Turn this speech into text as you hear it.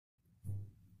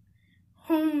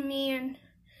Oh man,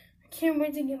 I can't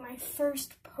wait to get my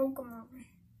first Pokemon.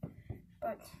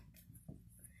 But,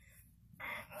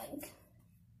 like,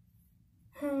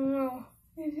 I don't know.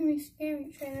 It's gonna be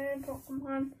scary trying out a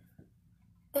Pokemon.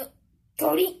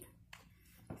 Cody?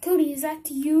 Cody, is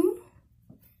that you?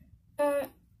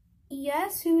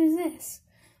 Yes, who is this?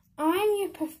 I'm your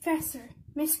professor,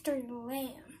 Mr.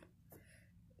 Lamb.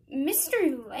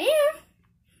 Mr. Lamb?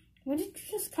 Where did you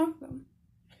just come from?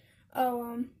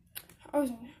 Oh, I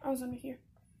was under here.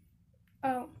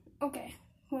 Oh, okay.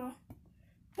 Well,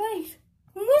 wait.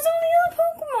 Where's all the other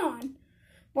Pokemon?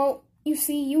 Well, you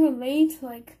see, you were late,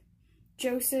 like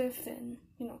Joseph and,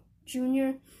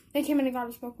 Junior. They came in and got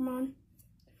his Pokemon.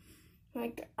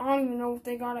 Like, I don't even know if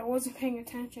they got it. I wasn't paying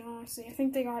attention, honestly. I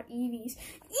think they got Eevees.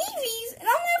 Eevees? And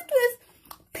I'm left with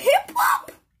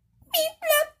Piplup!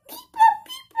 Piplup! Piplup!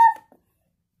 Piplup!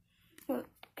 Well,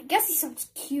 I guess he sounds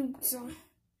cute, so...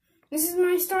 This is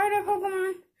my starter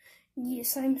Pokemon?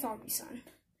 Yes, I'm sorry, son.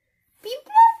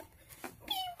 Piplup!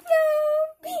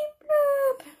 Piplup!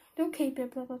 Piplup! Okay,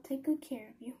 Piplup, I'll take good care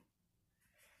of you.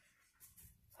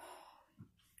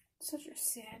 Such a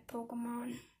sad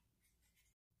Pokemon.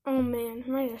 Oh man,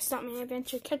 I'm ready to start my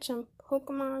adventure, catch some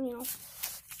Pokemon,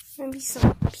 maybe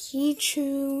some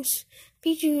Pichus.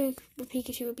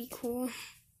 Pikachu would be cool.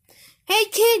 Hey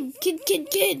kid!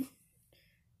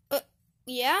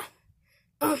 Yeah?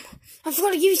 I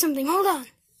forgot to give you something, hold on.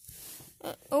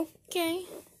 Okay.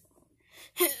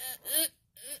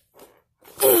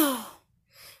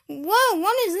 Whoa,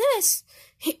 what is this?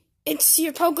 It's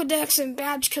your Pokedex and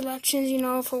badge collections,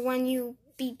 for when you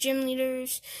beat gym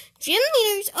leaders. Gym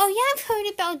leaders? Oh yeah, I've heard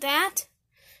about that.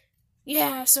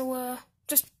 Yeah, so,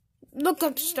 just look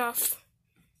up stuff.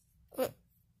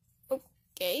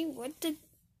 Okay, what did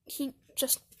he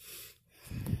just...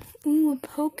 Ooh, a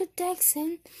Pokedex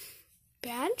and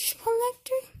badge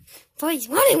collector? I've always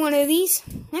wanted one of these.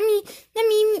 Let me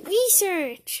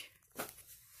research.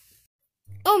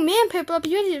 Oh man, Piplup,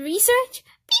 you ready to research?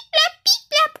 Beep blap, beep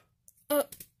blap.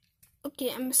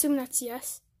 Okay, I'm assuming that's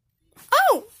yes.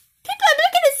 Oh, Piplup,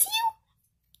 look at us, you.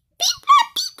 Beep blap,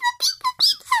 beep blap, beep blap,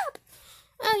 beep blap.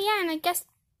 Oh yeah, and I guess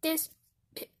there's...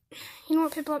 You know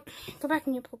what, Piplup? Go back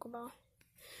in your Pokeball.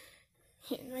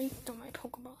 Here, I throw my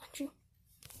Pokeball at you.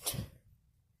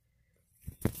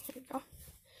 Here we go.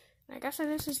 I guess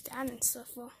this is that and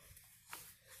stuff. Well,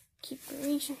 keep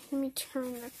reaching. Let me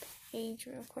turn the page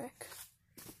real quick.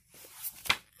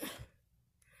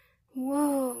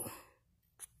 Whoa.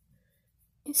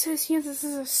 It says here this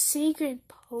is a sacred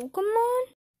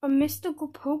Pokemon? A mystical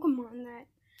Pokemon that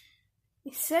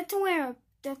is said to wear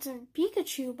that's a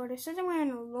Pikachu, but it's said to wear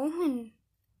an Alolan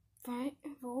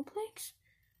Vulpix?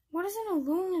 What is an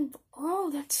Alolan? Oh,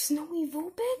 that's Snowy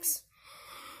Vulpix?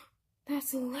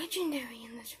 That's legendary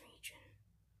in this region.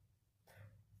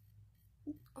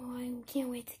 Oh, I can't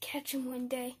wait to catch him one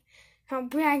day. I'll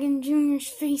brag in Junior's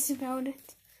face about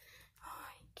it. Oh,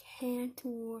 I can't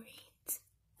wait.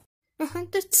 What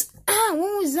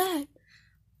was that?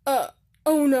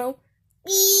 Oh no.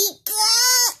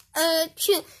 Pika!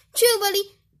 Chill, buddy.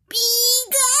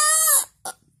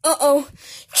 Pika! Uh-oh.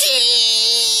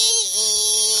 Chill!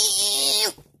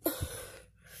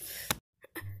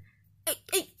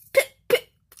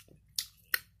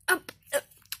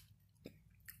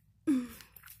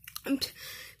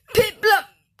 Piplup,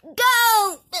 go!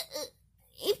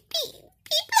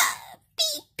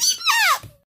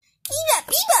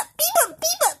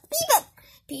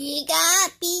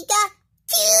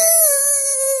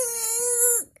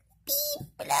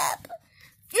 Piplup.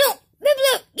 No,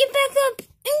 Piplup, get back up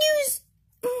and use.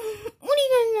 What do you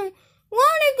guys know?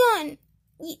 Water gun.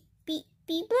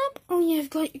 Piplup. Oh yeah, I've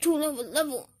got you to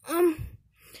level.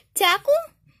 Tackle.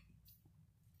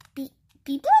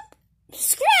 Piplup.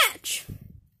 Scratch.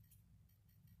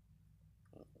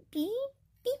 Piplup.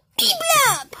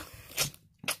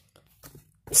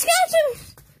 Scratch him.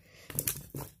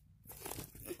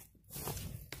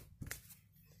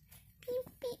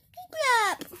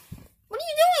 Piplup. What are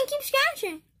you doing? Keep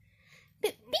scratching.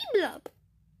 Piplup.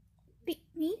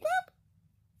 Piplup.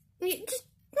 What are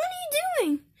you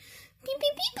doing?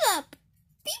 Piplup.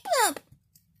 Piplup.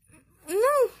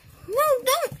 No,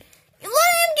 don't.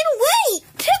 Let him get away.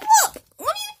 Piplup.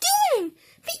 What are you doing?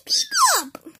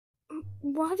 Piplup.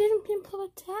 Why didn't Piplup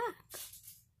attack?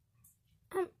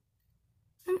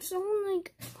 I'm so,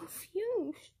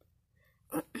 confused.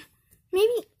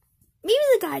 Maybe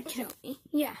the guide can help me.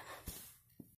 Yeah.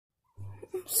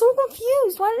 I'm so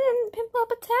confused. Why didn't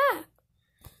Piplup attack?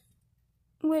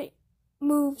 Wait.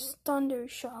 Moves Thunder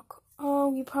Shock.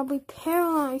 Oh, you probably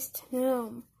paralyzed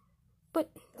him.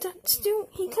 But that still,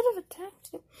 he could have attacked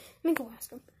him. Let me go ask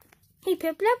him. Hey,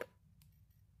 Piplup.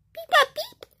 Beep, up,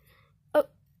 beep. Oh,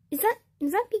 is that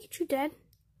Pikachu dead?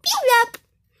 Piplup.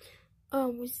 Oh,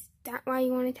 was that why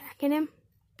you weren't attacking him?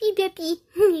 Beep, beep, beep.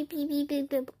 Beep, beep, beep, beep,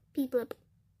 beep, beep, beep.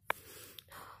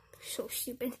 So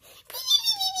stupid.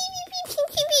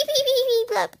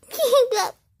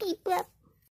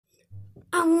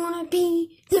 I wanna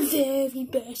be the very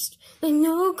best, like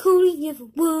no Cody ever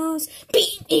was.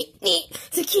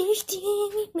 The kids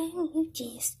didn't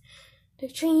manage. To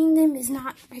train them is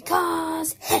not my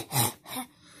cause.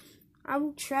 I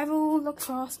will travel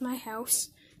across my house,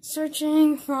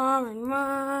 searching far and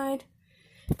wide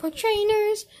for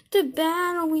trainers to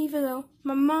battle even though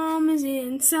my mom is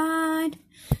inside.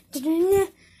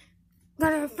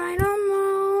 Gotta fight 'em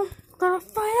all, gotta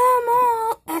fight 'em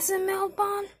all. SML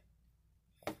Bond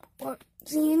or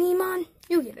ZNE Mon,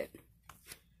 you get it.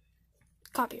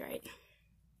 Copyright.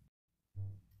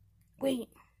 Wait,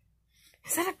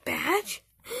 is that a badge?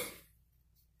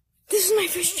 This is my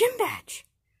first gym badge.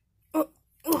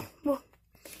 Well,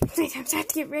 sometimes I have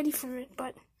to get ready for it,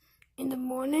 but in the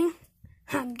morning,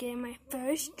 I'm getting my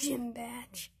first gym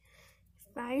badge.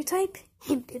 Fire type,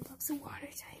 and Piplup's a water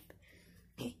type.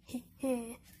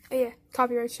 Oh yeah,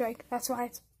 copyright strike. That's why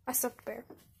I stuck Bear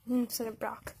instead of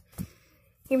Brock.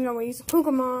 Even though I use a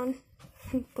Pokemon,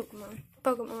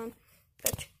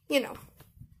 but you know,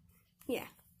 yeah.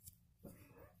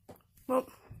 Well,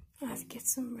 I have to get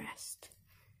some rest.